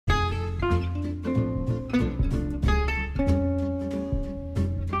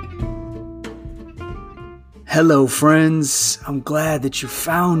Hello, friends. I'm glad that you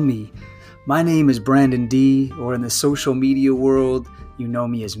found me. My name is Brandon D, or in the social media world, you know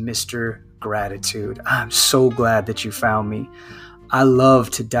me as Mr. Gratitude. I'm so glad that you found me. I love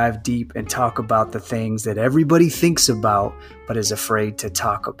to dive deep and talk about the things that everybody thinks about but is afraid to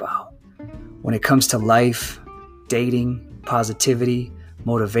talk about. When it comes to life, dating, positivity,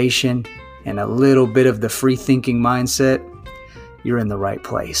 motivation, and a little bit of the free thinking mindset, you're in the right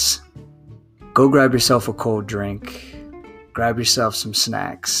place. Go grab yourself a cold drink, grab yourself some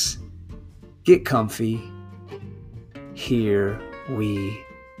snacks, get comfy. Here we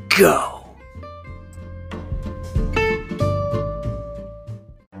go.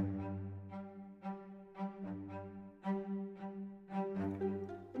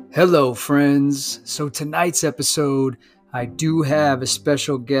 Hello, friends. So tonight's episode, I do have a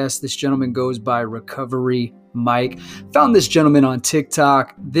special guest. This gentleman goes by Recovery Mike. Found this gentleman on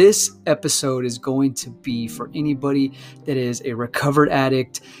TikTok. This episode is going to be for anybody that is a recovered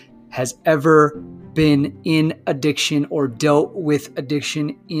addict, has ever been in addiction or dealt with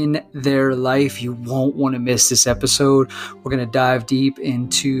addiction in their life. You won't want to miss this episode. We're going to dive deep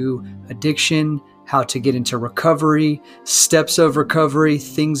into addiction, how to get into recovery, steps of recovery,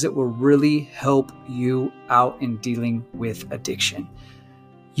 things that will really help you out in dealing with addiction.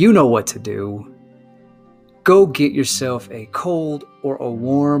 You know what to do. Go get yourself a cold or a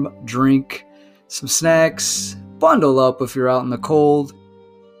warm drink, some snacks, bundle up if you're out in the cold.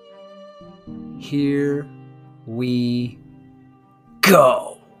 Here we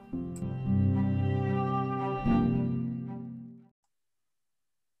go.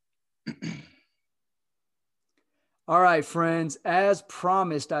 All right, friends, as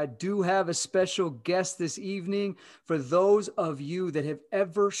promised, I do have a special guest this evening. For those of you that have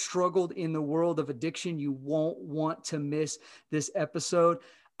ever struggled in the world of addiction, you won't want to miss this episode.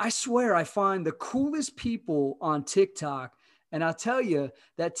 I swear I find the coolest people on TikTok. And I'll tell you,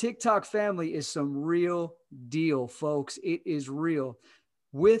 that TikTok family is some real deal, folks. It is real.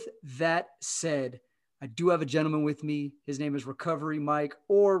 With that said, I do have a gentleman with me. His name is Recovery Mike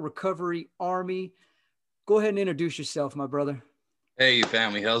or Recovery Army. Go ahead and introduce yourself, my brother. Hey,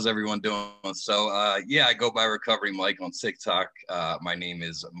 family. How's everyone doing? So, I go by Recovery Mike on TikTok. My name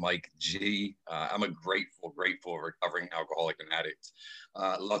is Mike G. I'm a grateful recovering alcoholic and addict.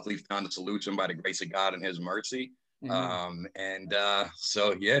 Luckily found a solution by the grace of God and his mercy.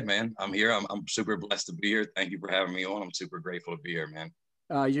 So, man, I'm here. I'm super blessed to be here. Thank you for having me on. I'm super grateful to be here, man.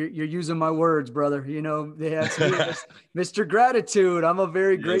 You're using my words, brother. You know, they have Mr. Gratitude. I'm a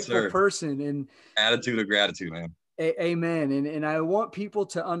very grateful person. And attitude of gratitude, man. Amen. And I want people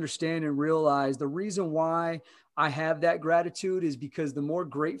to understand and realize the reason why I have that gratitude is because the more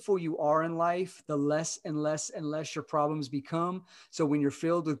grateful you are in life, the less and less and less your problems become. So when you're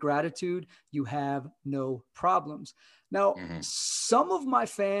filled with gratitude, you have no problems. Now, some of my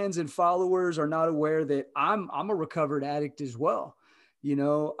fans and followers are not aware that I'm a recovered addict as well. You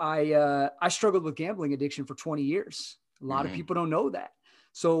know, I struggled with gambling addiction for 20 years. A lot of people don't know that.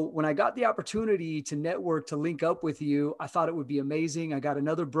 So when I got the opportunity to network, to link up with you, I thought it would be amazing. I got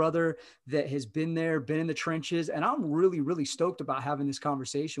another brother that has been there, been in the trenches, and I'm really, really stoked about having this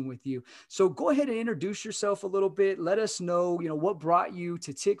conversation with you. So go ahead and introduce yourself a little bit. Let us know, what brought you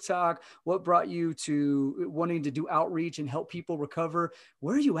to TikTok, what brought you to wanting to do outreach and help people recover.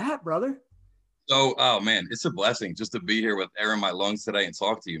 Where are you at, brother? So, oh man, it's a blessing just to be here with air in my lungs today and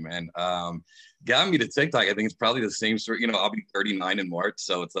talk to you, man. Got me to TikTok. I think it's probably the same sort. I'll be 39 in March,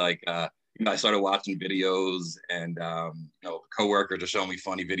 so it's like, I started watching videos, and coworkers are showing me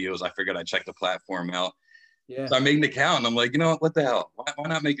funny videos. I figured I'd check the platform out. Yeah. So I made an account, and I'm like, what the hell? Why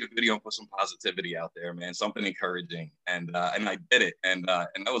not make a video and put some positivity out there, man? Something encouraging, and I did it, and that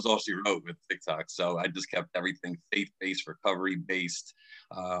was all she wrote with TikTok. So I just kept everything faith-based, recovery-based.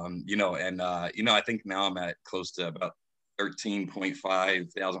 I think now I'm at close to about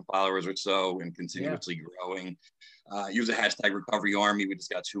 13.5 thousand followers or so, and continuously growing. Use the hashtag Recovery Army. We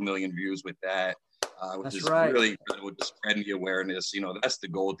just got 2 million views with that, which is really incredible. Just spreading the awareness. That's the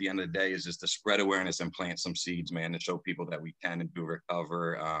goal at the end of the day, is just to spread awareness and plant some seeds, man, to show people that we can and do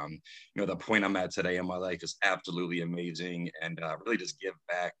recover. The point I'm at today in my life is absolutely amazing, and really just give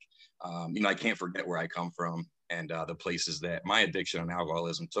back. I can't forget where I come from and the places that my addiction and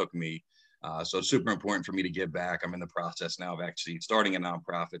alcoholism took me. So it's super important for me to give back. I'm in the process now of actually starting a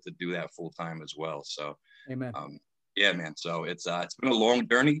nonprofit to do that full time as well. So, amen. Man. So it's been a long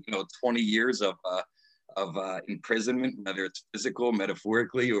journey. 20 years of imprisonment, whether it's physical,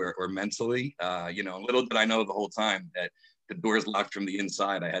 metaphorically, or mentally. Little did I know the whole time that the door's locked from the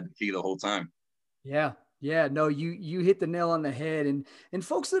inside. I had the key the whole time. Yeah. Yeah, no, you hit the nail on the head. And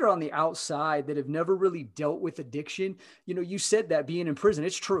folks that are on the outside that have never really dealt with addiction, you know, you said that being in prison,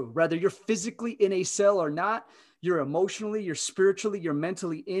 it's true. Whether you're physically in a cell or not, you're emotionally, you're spiritually, you're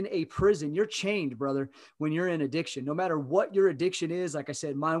mentally in a prison. You're chained, brother, when you're in addiction. No matter what your addiction is, like I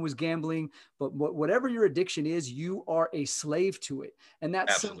said, mine was gambling, but whatever your addiction is, you are a slave to it. And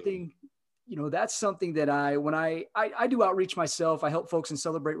that's Absolutely. something, you know, that's something that when I do outreach myself, I help folks in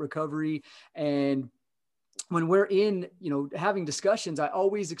Celebrate Recovery. And when we're in, you know, having discussions, I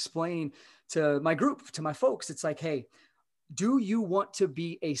always explain to my group, to my folks, it's like, hey, do you want to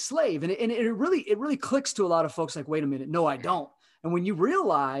be a slave? And it really clicks to a lot of folks like, wait a minute, no, I don't. And when you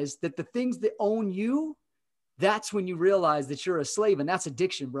realize that the things that own you, that's when you realize that you're a slave, and that's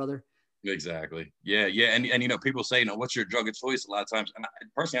addiction, brother. Exactly. Yeah. Yeah. And you know, people say, you know, what's your drug of choice a lot of times. And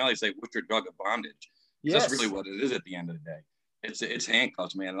personally, I always say, what's your drug of bondage? Because that's really Yes. what it is at the end of the day. It's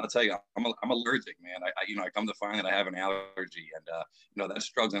handcuffs, man. And I'll tell you, I'm allergic, man. You know, I come to find that I have an allergy, and you know, that's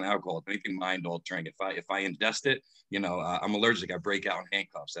drugs and alcohol. If anything mind altering, if I ingest it, you know, I'm allergic. I break out in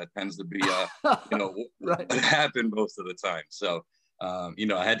handcuffs. That tends to be, you know, Right. what happened most of the time. So, you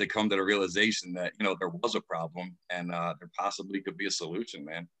know, I had to come to the realization that, you know, there was a problem, and there possibly could be a solution,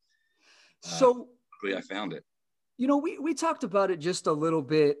 man. So, Luckily, I found it. you know, we talked about it just a little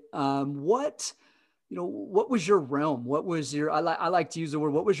bit. What was your realm? What was your, I like to use the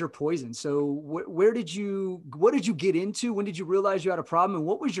word, what was your poison? So what did you get into? When did you realize you had a problem? And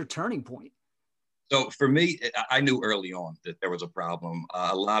what was your turning point? So for me, I knew early on that there was a problem.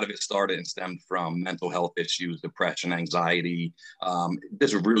 A lot of it started and stemmed from mental health issues, depression, anxiety.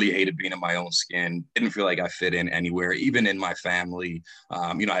 Just really hated being in my own skin. Didn't feel like I fit in anywhere, even in my family.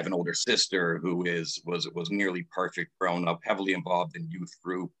 You know, I have an older sister who was nearly perfect, grown up, heavily involved in youth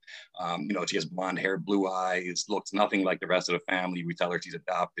group. You know, she has blonde hair, blue eyes, looks nothing like the rest of the family. We tell her she's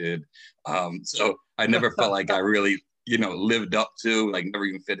adopted. So I never felt like I really, you know, lived up to, like, never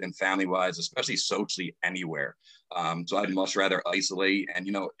even fit in family wise, especially socially anywhere. So I'd much rather isolate. And,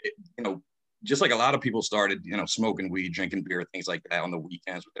 you know, just like a lot of people started, you know, smoking weed, drinking beer, things like that on the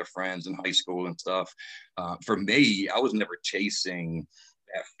weekends with their friends in high school and stuff. For me, I was never chasing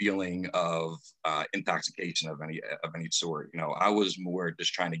that feeling of intoxication of any sort. You know, I was more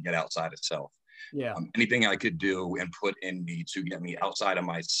just trying to get outside of self. Yeah. Anything I could do and put in me to get me outside of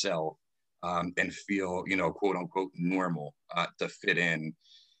myself, and feel, you know, quote unquote normal, to fit in,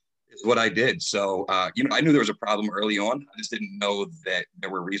 is what I did. So, you know, I knew there was a problem early on. I just didn't know that there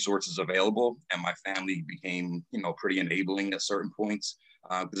were resources available, and my family became, you know, pretty enabling at certain points,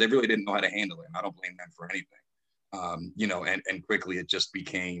 because they really didn't know how to handle it. And I don't blame them for anything. You know, and quickly it just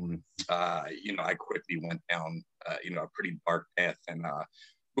became, you know, I quickly went down, you know, a pretty dark path, and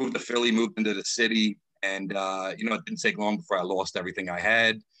moved to Philly, moved into the city. And, you know, it didn't take long before I lost everything I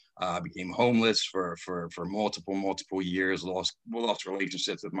had. Became homeless for multiple years. Lost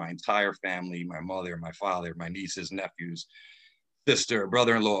relationships with my entire family, my mother, my father, my nieces, nephews, sister,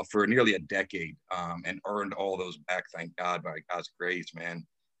 brother-in-law, for nearly a decade, and earned all those back, thank God, by God's grace, man.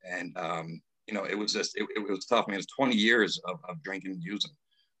 And you know, it was just it was tough, man. It's 20 years of drinking and using.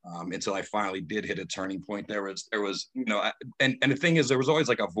 Until I finally did hit a turning point. There was, you know, and the thing is, there was always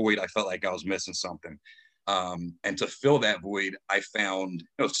like a void. I felt like I was missing something. And to fill that void, I found, you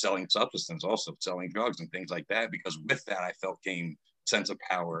know, selling substance, also selling drugs and things like that, because with that, I felt came sense of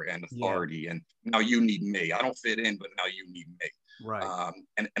power and Yeah. authority. And now you need me. I don't fit in, but now you need me. Right.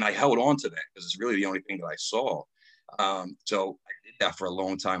 And I held on to that because it's really the only thing that I saw. So I did that for a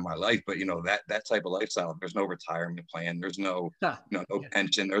long time in my life. But, you know, that type of lifestyle, there's no retirement plan, there's no, Huh. you know, no Yeah.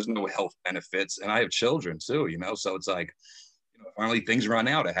 pension, there's no health benefits, and I have children too. You know, so it's like, you know, finally things run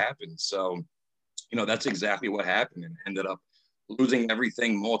out. It happens. So, you know, that's exactly what happened, and ended up losing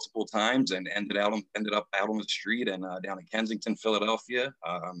everything multiple times, and ended up out on the street, and down in Kensington, Philadelphia.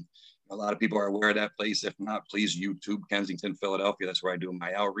 A lot of people are aware of that place. If not, please YouTube Kensington, Philadelphia. That's where I do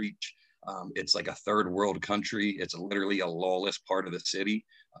my outreach. It's like a third world country. It's literally a lawless part of the city.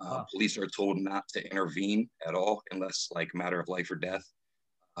 Wow. Police are told not to intervene at all unless, like, matter of life or death.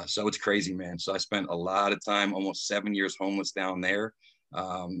 So it's crazy, man. So I spent a lot of time, almost 7 years homeless down there.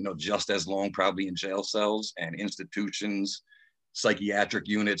 You know, just as long probably in jail cells and institutions, psychiatric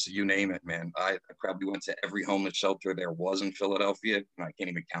units, you name it, man. I probably went to every homeless shelter there was in Philadelphia, and I can't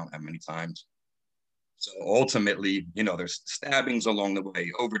even count how many times. So ultimately, you know, there's stabbings along the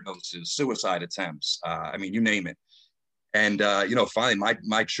way, overdoses, suicide attempts. I mean, you name it. And you know, finally,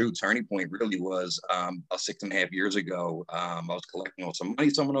 my true turning point really was about 6.5 years ago. I was collecting on some money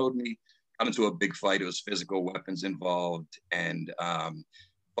someone owed me. Got into a big fight. It was physical weapons involved, and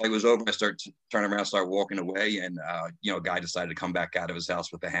Fight was over. I turning around, start walking away, and a guy decided to come back out of his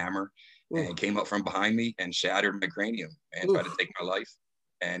house with a hammer and came up from behind me and shattered my cranium and tried to take my life.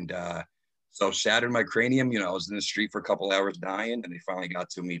 And so shattered my cranium. I was in the street for a couple hours dying, and they finally got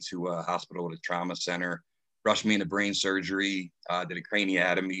to me to a hospital at a trauma center, rushed me into brain surgery, did a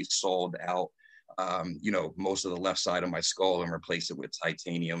craniotomy, sawed out, most of the left side of my skull and replaced it with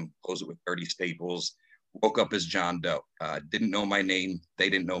titanium, closed it with 30 staples. Woke up as John Doe. Didn't know my name. They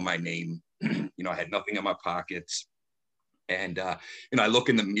didn't know my name. I had nothing in my pockets. And, I look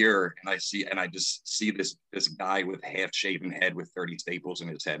in the mirror and I just see this guy with half shaven head with 30 staples in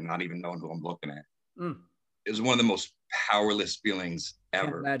his head, not even knowing who I'm looking at. It was one of the most powerless feelings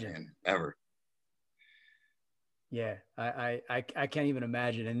ever. Man, ever. Yeah, I can't even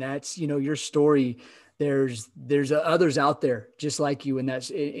imagine. And that's, your story. There's others out there just like you. And that's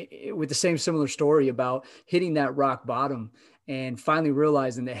with the same similar story about hitting that rock bottom and finally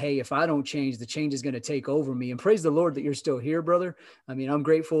realizing that, hey, if I don't change, the change is going to take over me. And praise the Lord that you're still here, brother. I mean, I'm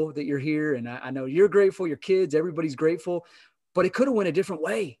grateful that you're here, and I know you're grateful, your kids, everybody's grateful, but it could have went a different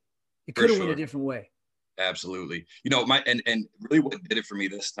way. It could have went a different way. Absolutely. And really what did it for me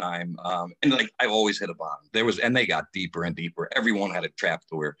this time, and like I always hit a bottom. And they got deeper and deeper. Everyone had a trap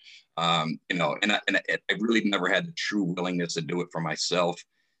door, and I really never had the true willingness to do it for myself.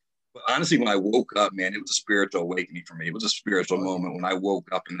 But honestly, when I woke up, man, it was a spiritual awakening for me. It was a spiritual moment when I woke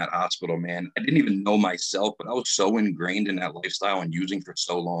up in that hospital, man. I didn't even know myself, but I was so ingrained in that lifestyle and using for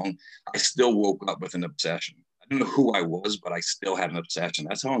so long. I still woke up with an obsession. I didn't know who I was, but I still had an obsession.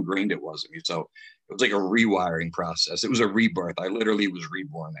 That's how ingrained it was in me. So it was like a rewiring process. It was a rebirth. I literally was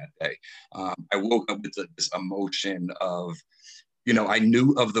reborn that day. I woke up with this emotion of, I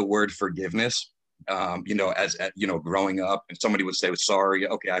knew of the word forgiveness. As growing up, and somebody would say, sorry,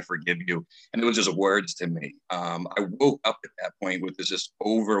 okay, I forgive you. And it was just words to me. I woke up at that point with this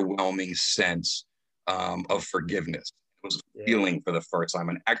overwhelming sense of forgiveness. It was a feeling for the first time,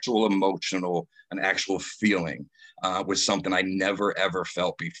 an actual feeling was something I never, ever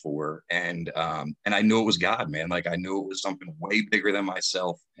felt before. And I knew it was God, man. Like I knew it was something way bigger than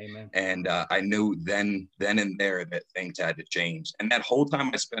myself. Amen. And I knew then and there that things had to change. And that whole time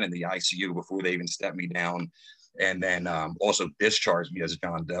I spent in the ICU before they even stepped me down and then also discharged me as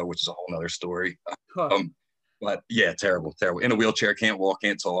John Doe, which is a whole nother story. But yeah, terrible. In a wheelchair, can't walk,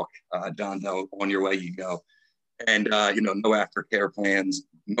 can't talk. John Doe, on your way you go. And, no aftercare plans,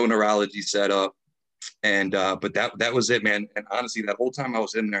 no neurology set up. And, but that was it, man. And honestly, that whole time I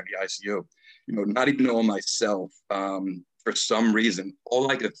was in there in the ICU, not even knowing myself, for some reason, all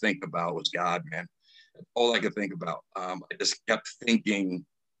I could think about was God, man. All I could think about. I just kept thinking,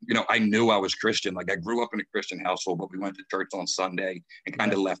 I knew I was Christian. Like I grew up in a Christian household, but we went to church on Sunday and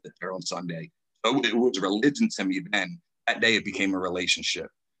kind of left it there on Sunday. So it was religion to me then. That day it became a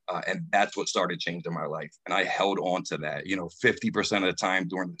relationship. And that's what started changing my life. And I held on to that, 50% of the time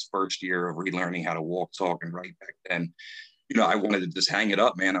during this first year of relearning how to walk, talk, and write back then, I wanted to just hang it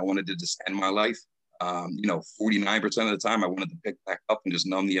up, man. I wanted to just end my life. 49% of the time I wanted to pick back up and just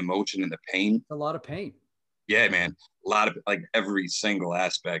numb the emotion and the pain. A lot of pain. Yeah, man. A lot of like every single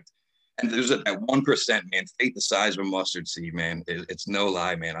aspect. And there's that 1%, man, faith the size of a mustard seed, man. It's no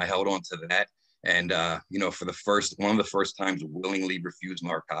lie, man. I held on to that. And, for one of the first times willingly refused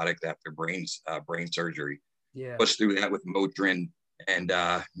narcotics after brain surgery. Yeah. Pushed through that with Motrin. And,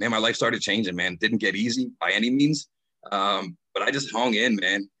 man, my life started changing, man. Didn't get easy by any means. But I just hung in,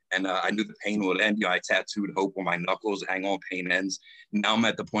 man. And I knew the pain would end. I tattooed hope on my knuckles, hang on, pain ends. Now I'm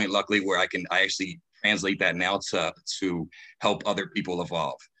at the point, luckily, where I actually translate that now to help other people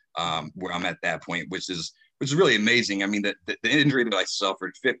evolve, where I'm at that point, which is really amazing. I mean, the injury that I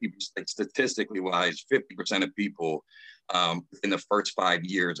suffered, 50%, statistically wise, 50% of people in the first 5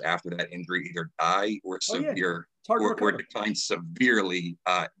 years after that injury either die or or decline severely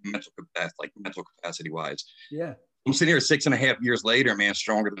mental capacity wise. Yeah. I'm sitting here 6.5 years later, man,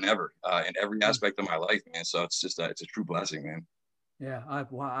 stronger than ever in every aspect of my life, man. So it's just it's a true blessing, man. Yeah.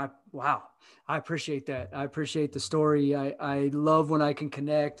 Wow. I appreciate that. I appreciate the story. I love when I can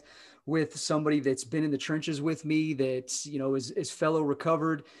connect with somebody that's been in the trenches with me, that's, is fellow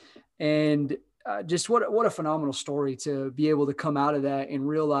recovered, and just what a phenomenal story to be able to come out of that and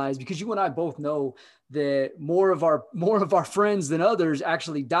realize, because you and I both know that more of our friends than others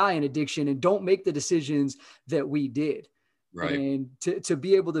actually die in addiction and don't make the decisions that we did. Right. And to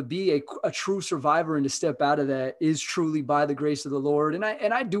be able to be a true survivor and to step out of that is truly by the grace of the Lord. And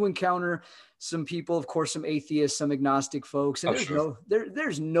I do encounter some people, of course, some atheists, some agnostic folks, and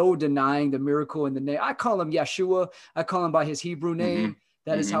there's no denying the miracle in the name. I call him Yeshua. I call him by his Hebrew name.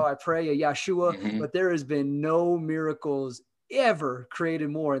 That is how I pray, a Yeshua. But there has been no miracles ever created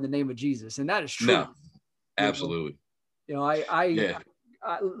more in the name of Jesus. And that is true. No, absolutely. You know, I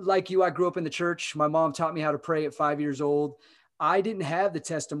like you, I grew up in the church. My mom taught me how to pray at 5 years old. I didn't have the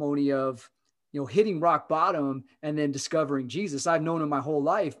testimony of, hitting rock bottom and then discovering Jesus. I've known him my whole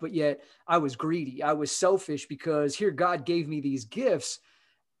life, but yet I was greedy. I was selfish because here God gave me these gifts.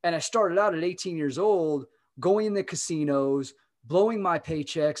 And I started out at 18 years old, going in the casinos, blowing my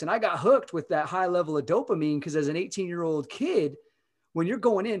paychecks. And I got hooked with that high level of dopamine because as an 18-year-old kid, when you're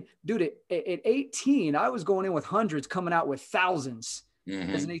going in, dude, at 18, I was going in with hundreds, coming out with thousands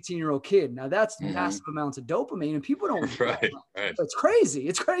as an 18-year-old kid. Now that's massive amounts of dopamine, and people don't. Right. It's crazy.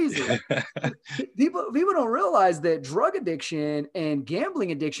 It's crazy. people don't realize that drug addiction and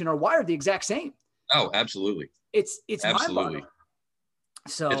gambling addiction are wired the exact same. Oh, absolutely. It's mind-boggling.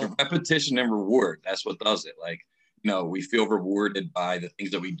 So it's repetition and reward. That's what does it. Like, we feel rewarded by the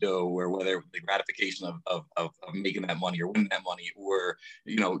things that we do, or whether the gratification of making that money or winning that money, or,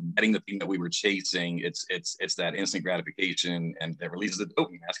 getting the thing that we were chasing. It's that instant gratification, and that releases the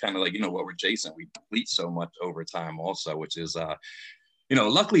dopamine. That's kind of like, what we're chasing. We deplete so much over time also, which is,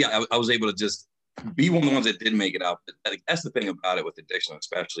 luckily I was able to just be one of the ones that did make it out. But that's the thing about it with addiction,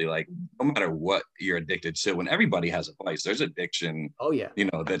 especially, like, no matter what you're addicted to, and everybody has a vice, there's addiction. Oh yeah.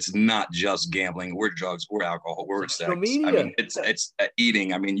 That's not just gambling or drugs or alcohol or sex. Media. I mean, it's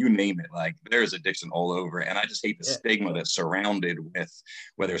eating. I mean, you name it. Like, there's addiction all over. And I just hate the stigma that's surrounded with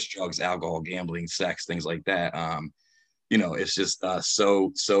whether it's drugs, alcohol, gambling, sex, things like that. It's just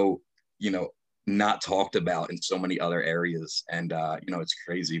so not talked about in so many other areas. And it's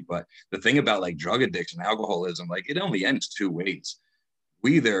crazy. But the thing about, like, drug addiction, alcoholism, like, it only ends two ways.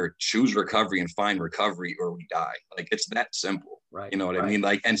 We either choose recovery and find recovery, or we die. Like, it's that simple. Right. You know what I mean?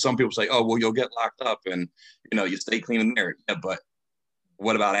 Like, and some people say, oh, well, you'll get locked up and, you stay clean in there. Yeah, but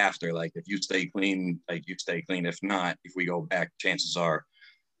what about after? Like, if you stay clean, like, you stay clean. If not, if we go back, chances are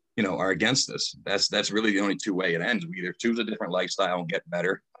against us. That's really the only two way it ends. We either choose a different lifestyle and get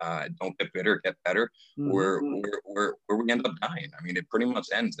better, don't get bitter, get better, or we end up dying. I mean, it pretty much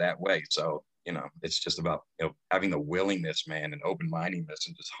ends that way. So, it's just about, having the willingness, man, and open-mindedness,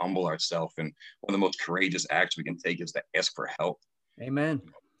 and just humble ourselves. And one of the most courageous acts we can take is to ask for help. Amen.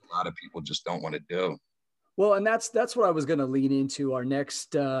 A lot of people just don't want to do. Well, and that's what I was going to lean into. Our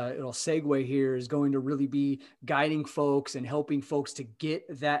next segue here is going to really be guiding folks and helping folks to get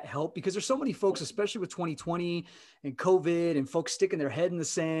that help, because there's so many folks, especially with 2020 and COVID, and folks sticking their head in the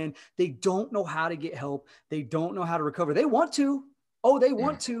sand. They don't know how to get help. They don't know how to recover. They want to. Oh, they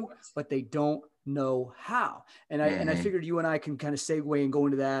want to, but they don't know how. And I figured you and I can kind of segue and go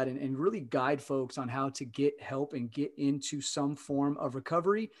into that and really guide folks on how to get help and get into some form of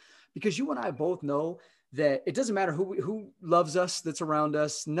recovery, because you and I both know that it doesn't matter who loves us that's around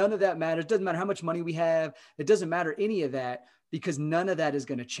us. None of that matters. It doesn't matter how much money we have. It doesn't matter any of that, because none of that is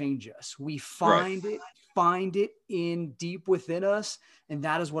going to change us. We find it in deep within us. And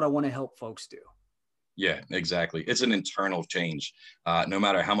that is what I want to help folks do. Yeah, exactly. It's an internal change. No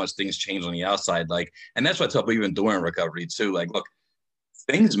matter how much things change on the outside, and that's what I tell people even during recovery too. Like, look,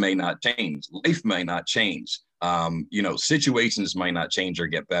 things may not change. Life may not change. Situations might not change or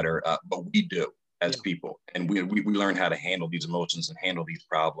get better, but we do as people. And we learn how to handle these emotions and handle these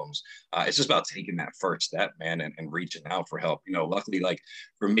problems. It's just about taking that first step, man, and reaching out for help. Luckily, like,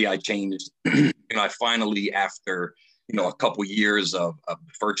 for me, I changed, I finally, after, a couple years of the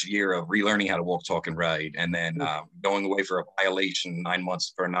first year of relearning how to walk, talk, and ride, and then going away for a violation, 9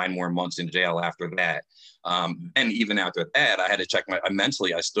 more months in jail after that. And even after that, I had to check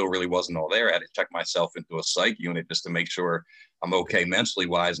mentally, I still really wasn't all there. I had to check myself into a psych unit just to make sure I'm okay mentally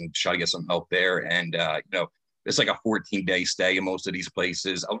wise, and try to get some help there. And, it's like a 14-day stay in most of these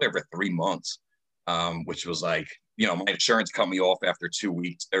places. I was there for 3 months, which was like, my insurance cut me off after 2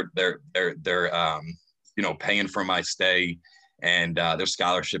 weeks. They're paying for my stay and their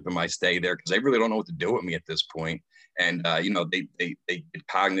scholarship in my stay there, because they really don't know what to do with me at this point. And, they did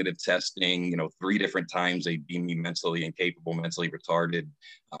cognitive testing, 3 different times. They deemed me mentally incapable, mentally retarded,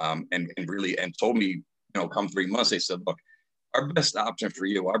 and told me, come 3 months, they said, look, our best option for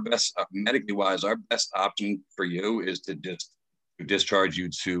you, our best medically wise, our best option for you is to just discharge you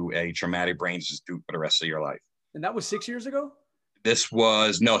to a traumatic brain institute for the rest of your life. And that was 6 years ago? This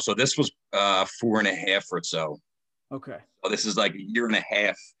was 4.5 or so. Okay. So this is like a year and a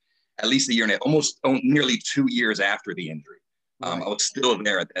half, at least a year and a half, almost nearly 2 years after the injury. Right. I was still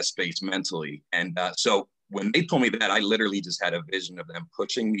there at that space mentally. And so when they told me that, I literally just had a vision of them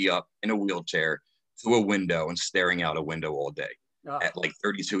pushing me up in a wheelchair to a window and staring out a window all day at like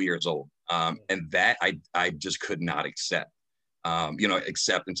 32 years old. And that I just could not accept. You know,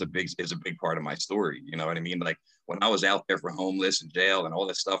 acceptance is a big part of my story. You know what I mean? Like when I was out there for homeless and jail and all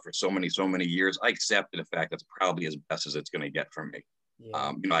this stuff for so many years, I accepted the fact that's probably as best as it's going to get from me.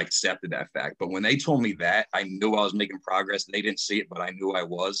 Yeah. You know, I accepted that fact. But when they told me that, I knew I was making progress. They didn't see it, but I knew I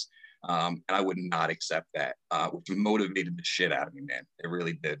was. And I would not accept that, which motivated the shit out of me, man. It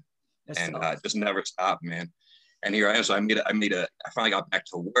really did. That's and just never stopped, man. And here I am. So I finally got back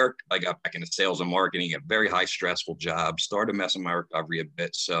to work. I got back into sales and marketing, a very high stressful job, started messing my recovery a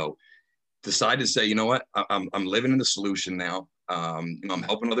bit. So decided to say, you know what, I'm living in the solution now. You know, I'm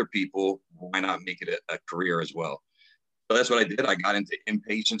helping other people. Why not make it a career as well? So that's what I did. I got into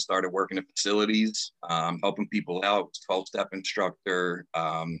inpatient, started working in facilities, helping people out, 12-step instructor,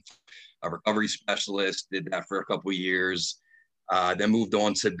 a recovery specialist, did that for a couple of years. Then moved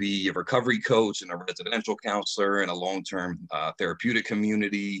on to be a recovery coach and a residential counselor in a long-term therapeutic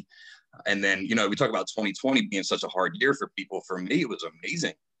community. And then, you know, we talk about 2020 being such a hard year for people. For me, it was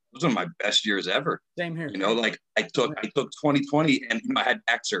amazing. It was one of my best years ever. Same here. You know, like I took 2020 and, you know, I had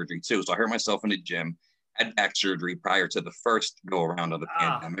back surgery too. So I hurt myself in the gym, had back surgery prior to the first go around of the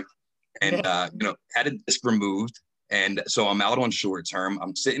pandemic. And, you know, had a disc removed. And so I'm out on short term.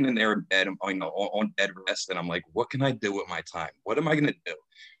 I'm sitting in there in bed, you know, on bed rest. And I'm like, what can I do with my time? What am I going to do?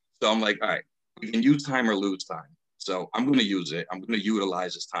 So I'm like, all right, we can use time or lose time. So I'm going to use it. I'm going to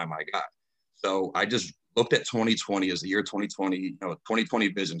utilize this time I got. So I just looked at 2020 as the year 2020, you know, 2020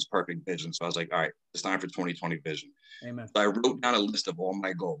 vision's perfect vision. So I was like, all right, it's time for 2020 vision. Amen. So I wrote down a list of all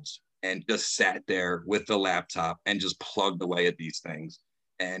my goals and just sat there with the laptop and just plugged away at these things.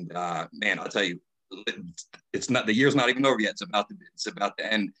 And man, I'll tell you, it's not, the year's not even over yet. It's about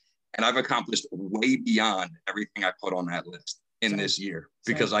to end. And I've accomplished way beyond everything I put on that list in this year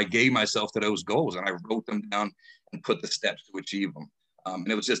because I gave myself to those goals and I wrote them down and put the steps to achieve them.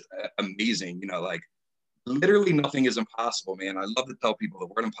 And it was just amazing, you know, like literally nothing is impossible, man. I love to tell people the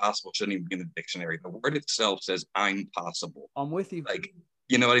word impossible shouldn't even be in the dictionary. The word itself says I'm possible. I'm with you. Like,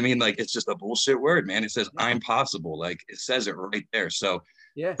 you know what I mean? Like, it's just a bullshit word, man. It says I'm possible. Like, it says it right there. So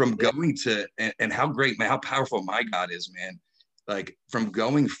from going to, and how great, man, how powerful my God is, man. Like from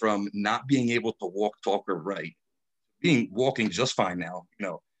going from not being able to walk, talk, or write, walking just fine now, you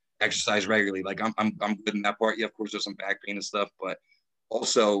know, exercise regularly. Like I'm good in that part. Yeah, of course, there's some back pain and stuff, but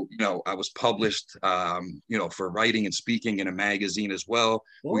also, you know, I was published, you know, for writing and speaking in a magazine as well.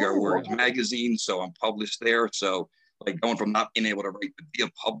 We Are Warriors magazine. So I'm published there. So like going from not being able to write to be a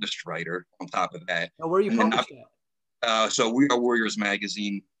published writer on top of that. Now, where are you published at? So We Are Warriors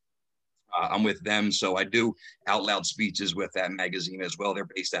magazine. I'm with them. So I do out loud speeches with that magazine as well. They're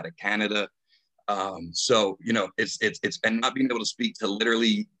based out of Canada. So, you know, it's and not being able to speak to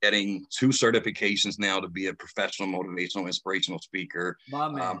literally getting 2 certifications now to be a professional motivational inspirational speaker.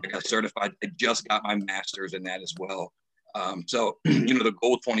 I got certified. I just got my master's in that as well. So, you know, the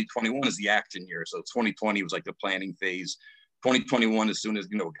goal of 2021 is the action year. So 2020 was like the planning phase. 2021, as soon as,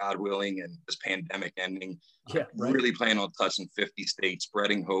 you know, God willing and this pandemic ending, really plan on touching 50 states,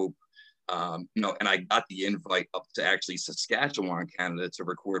 spreading hope. You know, and I got the invite up to actually Saskatchewan, Canada, to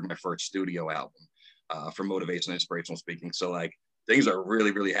record my first studio album for motivational and inspirational speaking. So like things are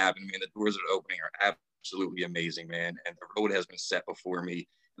really, really happening, man. The doors that are opening are absolutely amazing, man. And the road has been set before me.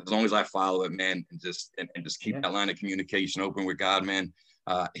 As long as I follow it, man, and just keep that line of communication open with God, man,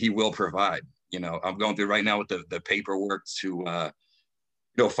 He will provide. You know, I'm going through right now with the paperwork to, you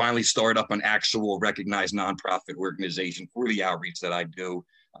know, finally start up an actual recognized nonprofit organization for the outreach that I do.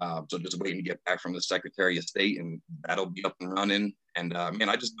 So just waiting to get back from the Secretary of State, and that'll be up and running. And man,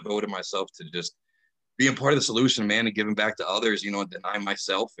 I just devoted myself to just being part of the solution, man, and giving back to others, you know, deny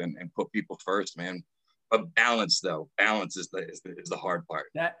myself and put people first, man. But balance, though, balance is the hard part.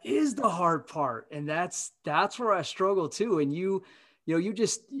 That is the hard part. And that's where I struggle too. And you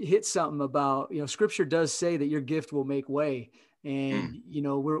just hit something about, you know, scripture does say that your gift will make way. And, you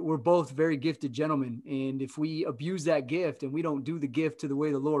know, we're both very gifted gentlemen. And if we abuse that gift and we don't do the gift to the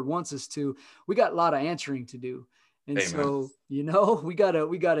way the Lord wants us to, we got a lot of answering to do. And Amen. So, you know, we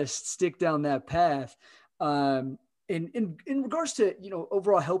gotta stick down that path. In regards to, you know,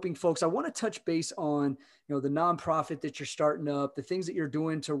 overall helping folks, I want to touch base on, you know, the nonprofit that you're starting up, the things that you're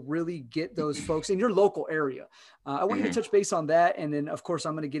doing to really get those folks in your local area. I want you to touch base on that. And then, of course,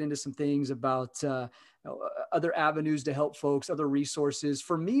 I'm going to get into some things about other avenues to help folks, other resources.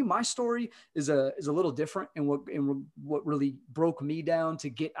 For me, my story is a little different, and what really broke me down to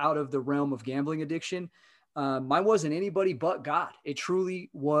get out of the realm of gambling addiction. Mine wasn't anybody but God. It truly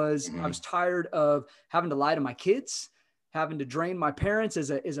was. I was tired of having to lie to my kids, having to drain my parents as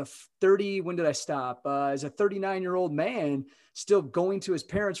a 30, when did I stop? As a 39-year-old man, still going to his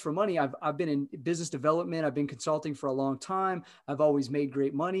parents for money. I've been in business development. I've been consulting for a long time. I've always made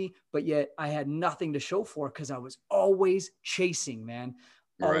great money, but yet I had nothing to show for it because I was always chasing, man.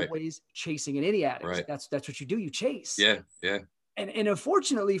 Always chasing. And any addict, that's what you do. You chase. Yeah. Yeah. And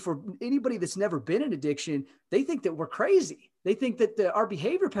unfortunately, for anybody that's never been in addiction, they think that we're crazy. They think that our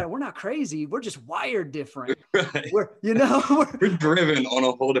behavior pattern, we're not crazy. We're just wired different. Right. We're driven on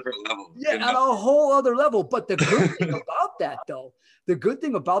a whole different level. Yeah, on a whole other level. But the good thing about that, though, the good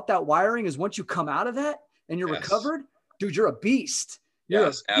thing about that wiring is once you come out of that and you're recovered, dude, you're a beast.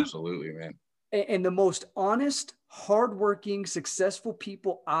 Absolutely, man. And the most honest, hardworking, successful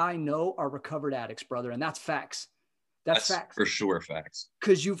people I know are recovered addicts, brother. And that's facts. That's facts. For sure, facts.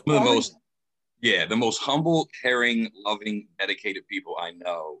 Because you've the most humble, caring, loving, dedicated people I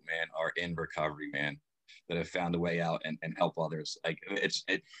know, man, are in recovery, man, that have found a way out and help others. Like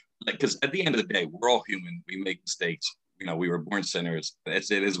because at the end of the day, we're all human. We make mistakes. You know, we were born sinners.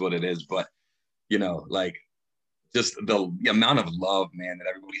 It is what it is. But, you know, like just the amount of love, man, that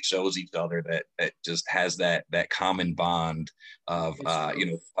everybody shows each other that just has that common bond of, you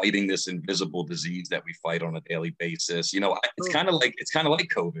know, fighting this invisible disease that we fight on a daily basis. You know, it's kind of like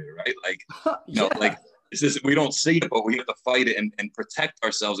COVID, right? Like, you know, like it's just, we don't see it, but we have to fight it and protect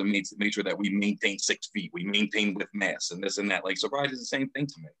ourselves and make sure that we maintain 6 feet, we maintain with masks and this and that. Like sobriety is the same thing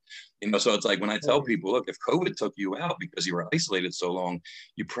to me, you know? So it's like when I tell people, look, if COVID took you out because you were isolated so long,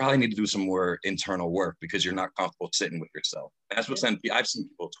 you probably need to do some more internal work because you're not comfortable sitting with yourself. And that's what I've seen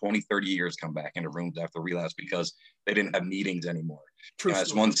people 20, 30 years come back into rooms after relapse because they didn't have meetings anymore. You know,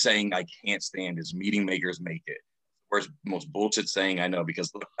 that's one saying I can't stand is meeting makers make it. Most bullshit saying I know, because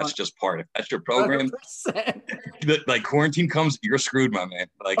look, that's just part. If that's your program, like quarantine comes, you're screwed, my man.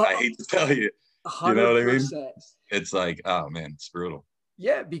 Like I hate to tell you, 100%. You know what I mean? It's like, oh man, it's brutal.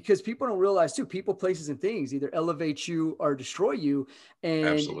 Yeah, because people don't realize too, people, places, and things either elevate you or destroy you. And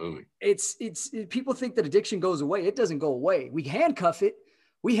absolutely, it's people think that addiction goes away. It doesn't go away. We handcuff it,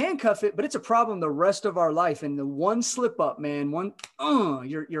 but it's a problem the rest of our life. And the one slip up, man,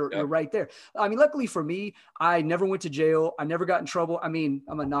 you're right there. I mean, luckily for me, I never went to jail. I never got in trouble. I mean,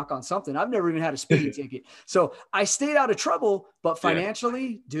 I'm gonna knock on something. I've never even had a speeding ticket. So I stayed out of trouble, but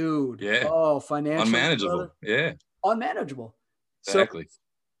financially, dude, financially, unmanageable. Brother, unmanageable. Exactly. So,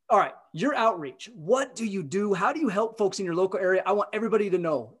 all right, your outreach. What do you do? How do you help folks in your local area? I want everybody to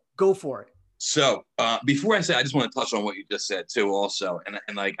know. Go for it. So before I say, I just want to touch on what you just said too, also,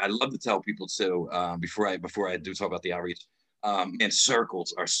 and like I love to tell people too, before I do talk about the outreach, and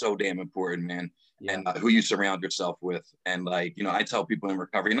circles are so damn important, man. Yeah. And who you surround yourself with, and like, you know, I tell people in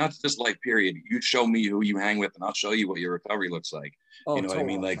recovery, not just life period. You show me who you hang with, and I'll show you what your recovery looks like. You know what I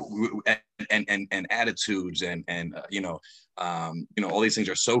mean? Like, and attitudes and you know, all these things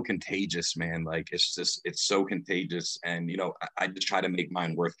are so contagious, man. Like it's so contagious, and you know, I just try to make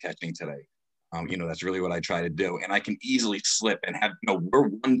mine worth catching today. You know, that's really what I try to do. And I can easily slip and have, you know, we're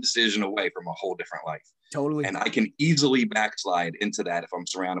one decision away from a whole different life. Totally. And I can easily backslide into that if I'm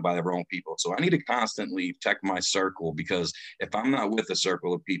surrounded by the wrong people. So I need to constantly check my circle, because if I'm not with a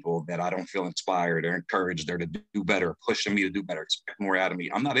circle of people that I don't feel inspired or encouraged or to do better, pushing me to do better, expect more out of me,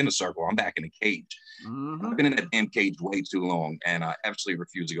 I'm not in a circle. I'm back in a cage. Mm-hmm. I've been in that damn cage way too long, and I absolutely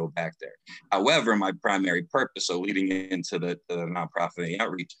refuse to go back there. However, my primary purpose, so leading into the nonprofit and the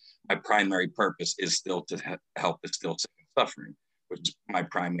outreach, my primary purpose is still to help the still sick and suffering, which is my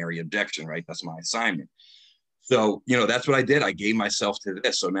primary objection, right? That's my assignment. So, you know, that's what I did. I gave myself to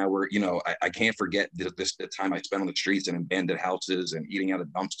this. So now we're, you know, I can't forget the time I spent on the streets and in abandoned houses and eating out of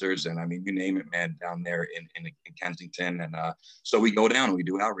dumpsters. And I mean, you name it, man, down there in Kensington. And so we go down and we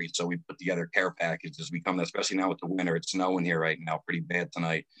do outreach. So we put together care packages. We come, especially now with the winter, it's snowing here right now, pretty bad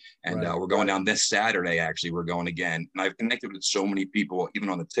tonight. And we're going down this Saturday, actually, we're going again. And I've connected with so many people, even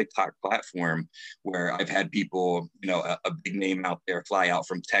on the TikTok platform, where I've had people, you know, a big name out there fly out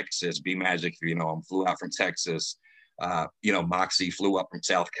from Texas, B Magic, you know, flew out from Texas. You know, Moxie flew up from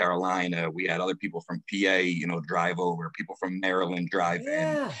South Carolina. We had other people from PA, you know, drive over, people from Maryland drive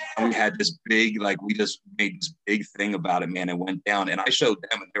in. And we had this big, like, we just made this big thing about it, man. It went down, and I showed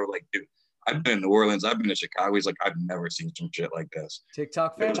them, and they were like, dude, I've been in New Orleans, I've been to Chicago. He's like, I've never seen some shit like this.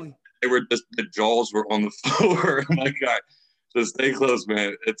 TikTok family. They were just, the jaws were on the floor. I'm like, God, just stay close,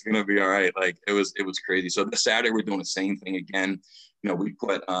 man. It's going to be all right. Like, it was crazy. So this Saturday, we're doing the same thing again. You know, we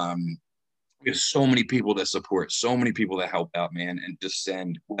put, we have so many people that support, so many people that help out, man, and just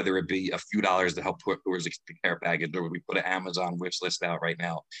send, whether it be a few dollars to help towards the care package, or we put an Amazon wish list out right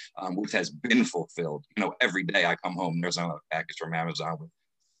now, which has been fulfilled. You know, every day I come home, there's another package from Amazon with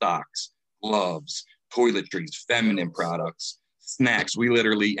socks, gloves, toiletries, feminine products, snacks. We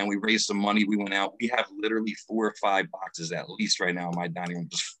literally, and we raised some money. We went out. We have literally 4 or 5 boxes at least right now in my dining room,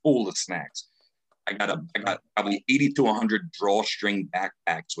 just full of snacks. I got probably 80 to 100 drawstring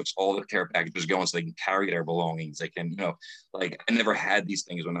backpacks, which all the care packages go in so they can carry their belongings. They can, like I never had these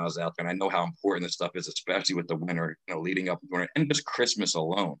things when I was out there. And I know how important this stuff is, especially with the winter, leading up to winter and just Christmas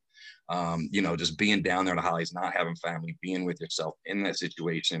alone. Just being down there in the holidays, not having family, being with yourself in that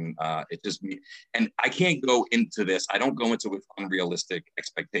situation. It just me. And I can't go into this. I don't go into with unrealistic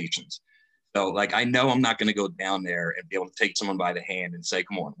expectations. So, like, I know I'm not going to go down there and be able to take someone by the hand and say,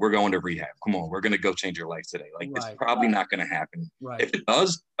 come on, we're going to rehab. Come on, we're going to go change your life today. Like, it's probably not going to happen. Right. If it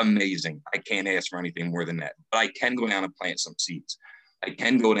does, amazing. I can't ask for anything more than that. But I can go down and plant some seeds. I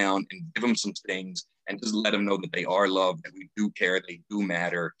can go down and give them some things and just let them know that they are loved, that we do care, they do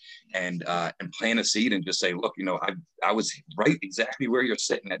matter, and plant a seed and just say, look, I was right exactly where you're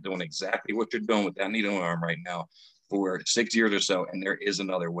sitting at, doing exactly what you're doing with that needle arm right now for 6 years or so. And there is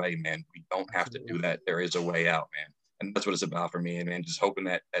another way, man. We don't have to do that. There is a way out, man. And that's what it's about for me. And man, just hoping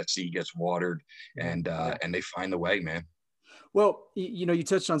that that seed gets watered and they find the way, man. Well, you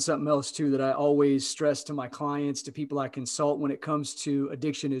touched on something else too, that I always stress to my clients, to people I consult when it comes to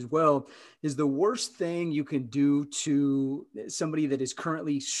addiction as well, is the worst thing you can do to somebody that is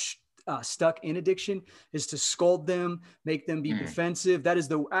currently stuck in addiction is to scold them, make them be defensive. That is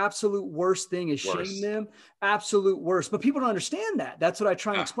the absolute worst thing, is shame them. Absolute worst. But people don't understand that. That's what I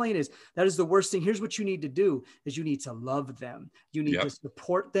try and explain, is that is the worst thing. Here's what you need to do, is you need to love them. You need to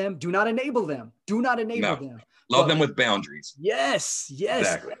support them. Do not enable them. Do not enable them. Love them with boundaries. Yes.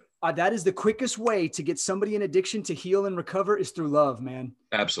 Exactly. That is the quickest way to get somebody in addiction to heal and recover, is through love, man.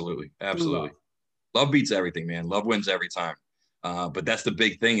 Absolutely. Love beats everything, man. Love wins every time. But that's the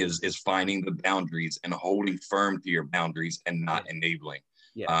big thing, is finding the boundaries and holding firm to your boundaries and not enabling,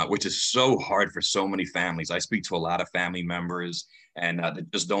 which is so hard for so many families. I speak to a lot of family members and that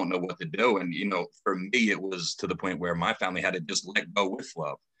just don't know what to do. And, for me, it was to the point where my family had to just let go with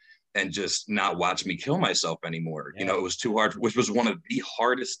love and just not watch me kill myself anymore. It was too hard, which was one of the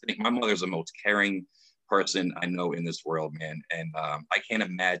hardest things. My mother's the most caring person I know in this world, man. And I can't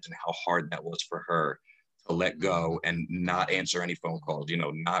imagine how hard that was for her to let go and not answer any phone calls,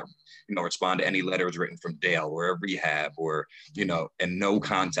 not, respond to any letters written from Dale or a rehab or, and no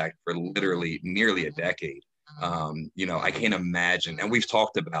contact for literally nearly a decade. I can't imagine. And we've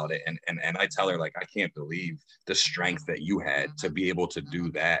talked about it. And I tell her, like, I can't believe the strength that you had to be able to do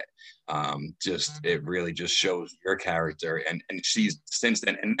that. It really just shows your character. And she's since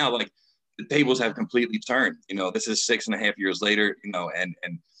then, and now, like, the tables have completely turned. This is 6.5 years later, and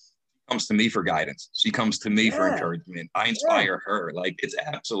comes to me for guidance. She comes to me for encouragement. I inspire her. Like, it's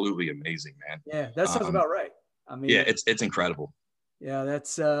absolutely amazing, man. Yeah, that sounds about right. I mean, it's incredible. Yeah,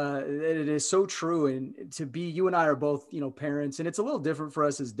 that's it is so true. And to be, you and I are both, parents, and it's a little different for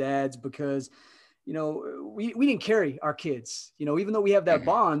us as dads because, we didn't carry our kids, even though we have that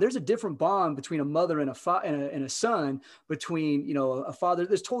bond. There's a different bond between a mother and a son, between, a father.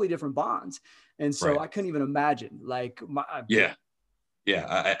 There's totally different bonds. And so I couldn't even imagine, like, I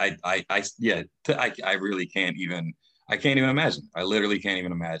really can't even, I can't even imagine. I literally can't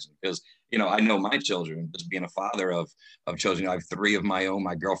even imagine, because, I know my children, just being a father of children. I have 3 of my own.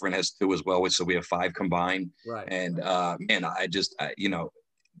 My girlfriend has 2 as well, so we have 5 combined. Right. And man,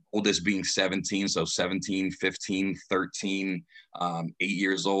 oldest being 17, so 17, 15, 13, 8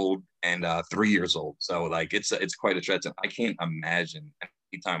 years old, and 3 years old. So, like, it's quite a stretch. And I can't imagine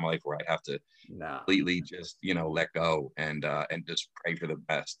any time in life where I have to completely just, let go and just pray for the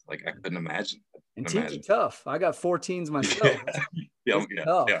best. Like, I couldn't imagine. And teens are tough. I got 4 teens myself. Yeah.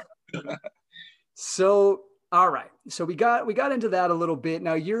 So, all right. So we got into that a little bit.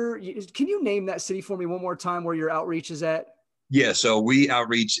 Now can you name that city for me one more time where your outreach is at? Yeah. So we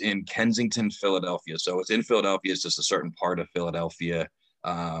outreach in Kensington, Philadelphia. So it's in Philadelphia. It's just a certain part of Philadelphia.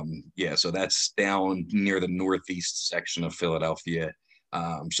 So that's down near the northeast section of Philadelphia.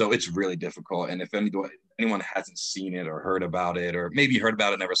 So it's really difficult. And if anyone hasn't seen it or heard about it, or maybe heard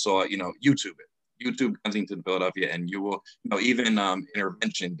about it, never saw it, YouTube it. YouTube Kensington, Philadelphia, and you will, even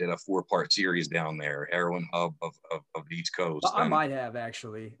Intervention did a 4-part series down there, heroin hub of the East Coast. I might have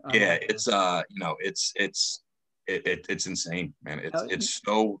actually. It's insane, man. It's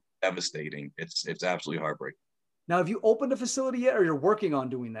so devastating. It's absolutely heartbreaking. Now, have you opened a facility yet, or you're working on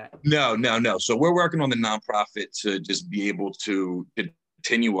doing that? No. So we're working on the nonprofit to just be able to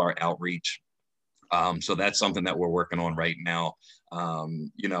continue our outreach. So that's something that we're working on right now.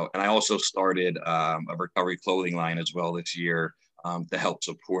 And I also started a recovery clothing line as well this year to help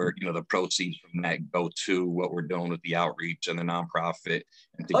support, the proceeds from that go to what we're doing with the outreach and the nonprofit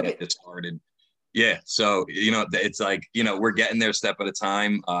and to get this started. Yeah. So, it's like, we're getting there step at a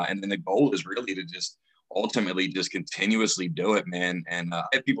time. And then the goal is really to just ultimately just continuously do it, man. And I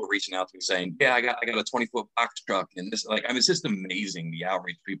have people reaching out to me saying, yeah, I got a 20-foot box truck. And this, like, I mean, it's just amazing. The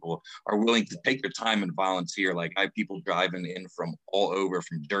outreach people are willing to take their time and volunteer. Like, I have people driving in from all over,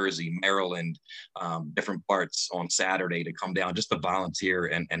 from Jersey, Maryland, different parts on Saturday to come down just to volunteer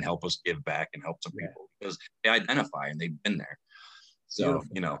and help us give back and help some people because they identify and they've been there. So,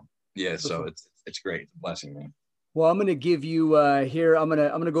 Beautiful. yeah, so it's great. It's a blessing, man. Well, I'm going to give you here. I'm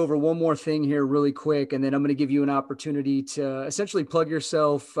going to go over one more thing here really quick, and then I'm going to give you an opportunity to essentially plug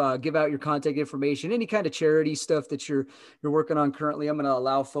yourself, give out your contact information, any kind of charity stuff that you're working on currently. I'm going to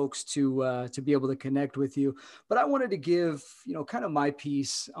allow folks to be able to connect with you. But I wanted to give kind of my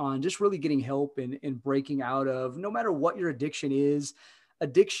piece on just really getting help and breaking out of no matter what your addiction is.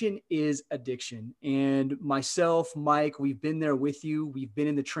 Addiction is addiction. And myself, Mike, we've been there with you. We've been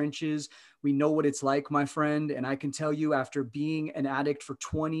in the trenches. We know what it's like, my friend. And I can tell you, after being an addict for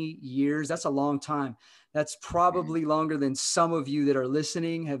 20 years, that's a long time. That's probably longer than some of you that are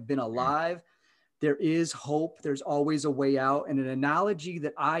listening have been alive. There is hope. There's always a way out. And an analogy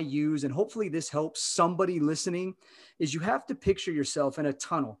that I use, and hopefully this helps somebody listening, is you have to picture yourself in a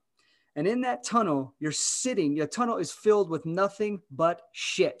tunnel. And in that tunnel, you're sitting, your tunnel is filled with nothing but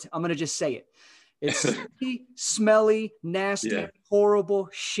shit. I'm going to just say it. It's sticky, smelly, nasty, horrible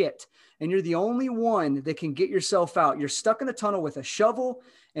shit. And you're the only one that can get yourself out. You're stuck in the tunnel with a shovel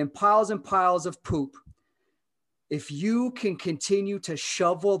and piles of poop. If you can continue to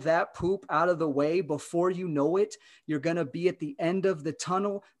shovel that poop out of the way before you know it, you're going to be at the end of the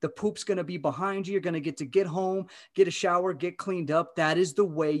tunnel. The poop's going to be behind you. You're going to get home, get a shower, get cleaned up. That is the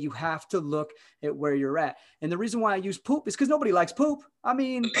way you have to look at where you're at. And the reason why I use poop is because nobody likes poop. I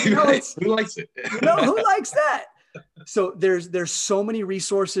mean, who likes it? Who likes that? So there's so many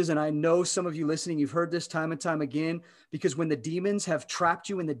resources. And I know some of you listening, you've heard this time and time again, because when the demons have trapped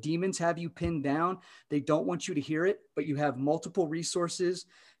you and the demons have you pinned down, they don't want you to hear it, but you have multiple resources.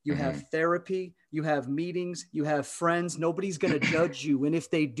 You have therapy, you have meetings, you have friends. Nobody's going to judge you. And if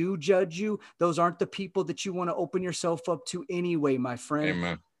they do judge you, those aren't the people that you want to open yourself up to anyway, my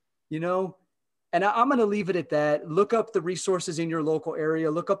friend. Amen. And I'm going to leave it at that. Look up the resources in your local area.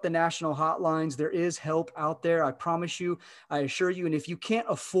 Look up the national hotlines. There is help out there. I promise you, I assure you. And if you can't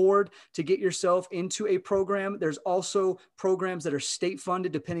afford to get yourself into a program, there's also programs that are state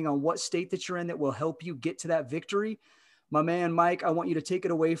funded, depending on what state that you're in, that will help you get to that victory. My man, Mike, I want you to take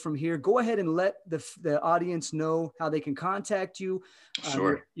it away from here. Go ahead and let the audience know how they can contact you,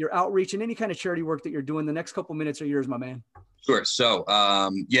 your outreach, and any kind of charity work that you're doing. The next couple minutes are yours, my man. Sure. So,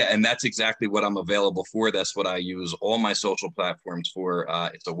 and that's exactly what I'm available for. That's what I use all my social platforms for.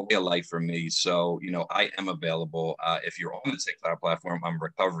 It's a way of life for me. So, I am available. If you're on the TikTok platform, I'm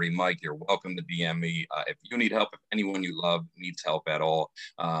Recovery Mike. You're welcome to DM me. If you need help, if anyone you love needs help at all,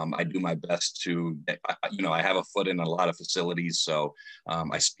 I do my best to, I have a foot in a lot of facilities. So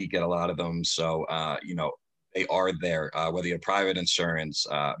I speak at a lot of them. So, they are there, whether you're private insurance,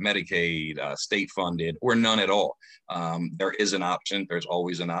 Medicaid, state funded, or none at all. There is an option. There's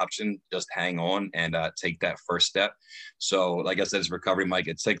always an option. Just hang on and take that first step. So, like I said, it's Recovery Mike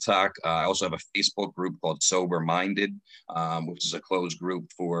at TikTok. I also have a Facebook group called Sober Minded, which is a closed group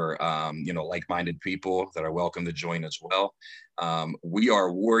for, like-minded people that are welcome to join as well. We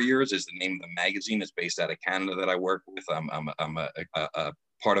Are Warriors is the name of the magazine. It's based out of Canada that I work with. I'm a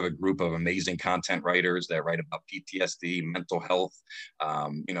part of a group of amazing content writers that write about PTSD, mental health,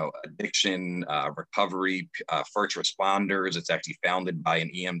 addiction, recovery, first responders. It's actually founded by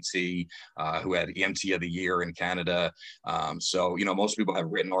an EMT who had EMT of the Year in Canada. So most people have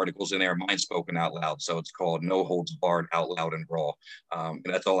written articles in there, mine spoken out loud. So it's called No Holds Barred, Out Loud and Raw. And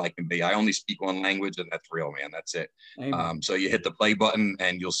that's all I can be. I only speak one language, and that's real, man. That's it. So you hit the play button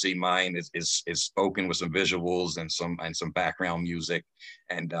and you'll see mine is spoken with some visuals and some background music.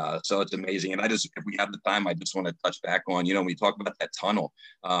 And so it's amazing. And if we have the time, I just want to touch back on, when we talk about that tunnel,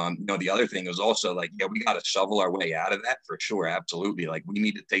 the other thing is also like, we got to shovel our way out of that for sure. Absolutely. Like, we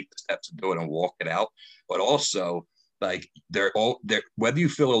need to take the steps to do it and walk it out. But also, like, they're all there, whether you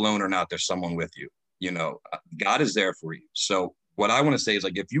feel alone or not, there's someone with you. God is there for you. So what I want to say is,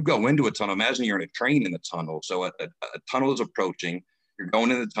 like, if you go into a tunnel, imagine you're in a train in the tunnel. So a tunnel is approaching, you're going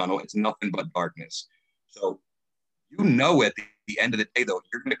in the tunnel, it's nothing but darkness. So at the end of the day, though,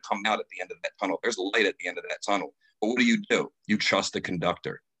 you're going to come out at the end of that tunnel. There's light at the end of that tunnel. But what do? You trust the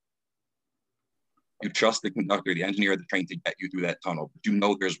conductor. You trust the conductor, the engineer of the train, to get you through that tunnel.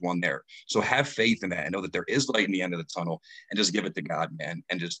 But there's one there. So have faith in that and know that there is light in the end of the tunnel, and just give it to God, man,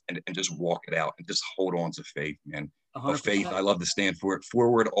 and just walk it out and just hold on to faith, man. But faith, I love to stand for it.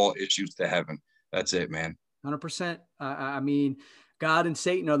 Forward all issues to heaven. That's it, man. 100%. I mean, God and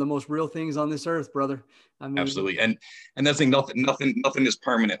Satan are the most real things on this earth, brother. I mean, absolutely. And that's the thing, nothing is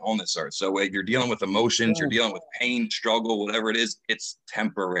permanent on this earth. So you're dealing with emotions, you're dealing with pain, struggle, whatever it is, it's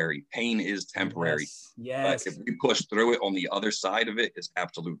temporary. Pain is temporary. Yes. But if we push through it, on the other side of it is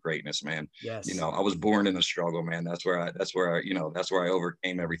absolute greatness, man. Yes. You know, I was born in the struggle, man. That's where I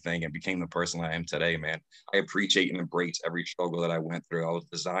overcame everything and became the person I am today, man. I appreciate and embrace every struggle that I went through. I was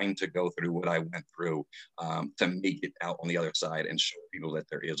designed to go through what I went through to make it out on the other side and show people that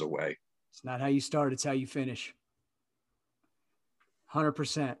there is a way. It's not how you start, it's how you finish.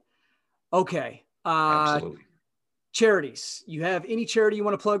 100%. Okay. Absolutely. Charities. You have any charity you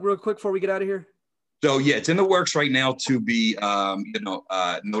want to plug real quick before we get out of here? So yeah, it's in the works right now to be,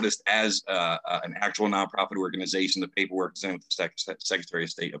 noticed as an actual nonprofit organization. The paperwork is in with the Secretary of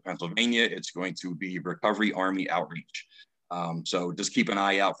State of Pennsylvania. It's going to be Recovery Army Outreach. So just keep an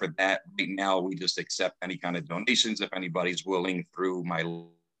eye out for that. Right now, we just accept any kind of donations if anybody's willing through my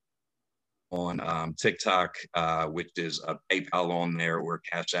on TikTok, which is a PayPal on there, or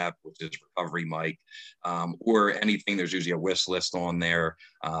Cash App, which is Recovery Mike, or anything. There's usually a wish list on there.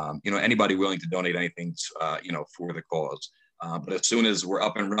 Anybody willing to donate anything, for the cause. But as soon as we're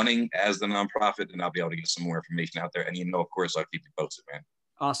up and running as the nonprofit, then I'll be able to get some more information out there. And of course, I'll keep you posted, man.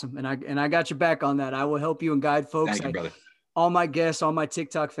 Awesome, and I got your back on that. I will help you and guide folks. Thank you, brother. All my guests, all my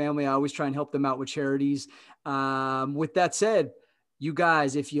TikTok family, I always try and help them out with charities. With that said, you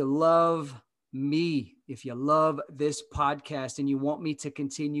guys, if you love me, if you love this podcast and you want me to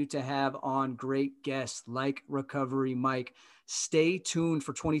continue to have on great guests like Recovery Mike, stay tuned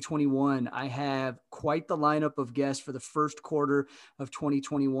for 2021. I have quite the lineup of guests for the first quarter of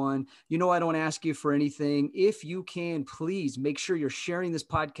 2021. I don't ask you for anything. If you can, please make sure you're sharing this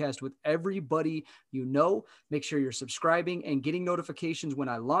podcast with everybody you know. Make sure you're subscribing and getting notifications when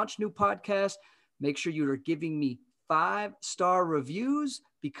I launch new podcasts. Make sure you are giving me 5-star reviews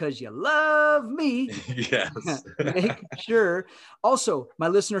because you love me. Yes. Make sure. Also, my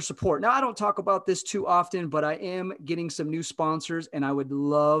listener support. Now, I don't talk about this too often, but I am getting some new sponsors, and I would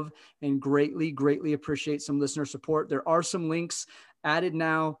love and greatly, greatly appreciate some listener support. There are some links added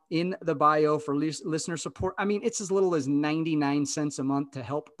now in the bio for listener support. I mean, it's as little as 99 cents a month to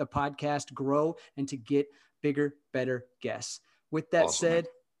help the podcast grow and to get bigger, better guests. With that said,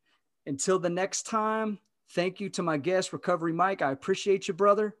 until the next time, thank you to my guest, Recovery Mike. I appreciate you,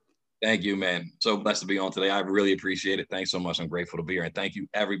 brother. Thank you, man. So blessed to be on today. I really appreciate it. Thanks so much. I'm grateful to be here. And thank you,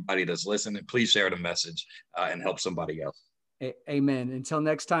 everybody that's listening. Please share the message and help somebody else. Amen. Until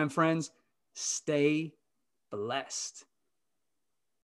next time, friends, stay blessed.